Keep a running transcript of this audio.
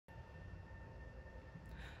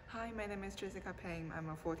Hi, my name is Jessica Peng. I'm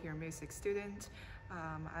a fourth-year music student.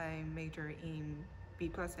 I major in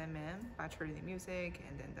B+MM, Bachelor in Music,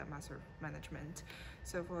 and then the Master of Management.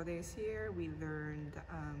 So for this year, we learned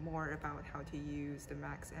more about how to use the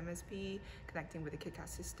Max MSP, connecting with the KitKat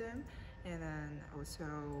system, and then also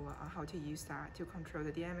how to use that to control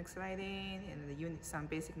the dynamic sliding and some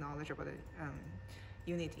basic knowledge about the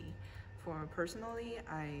Unity. For personally,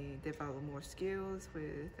 I develop more skills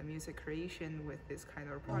with the music creation with this kind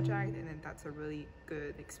of project, and then that's a really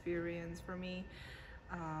good experience for me.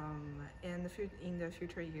 In the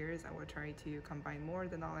future years, I will try to combine more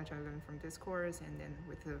the knowledge I learned from this course and then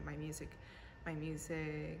with my music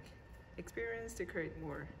experience to create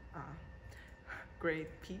more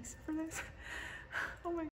great piece for this. Oh my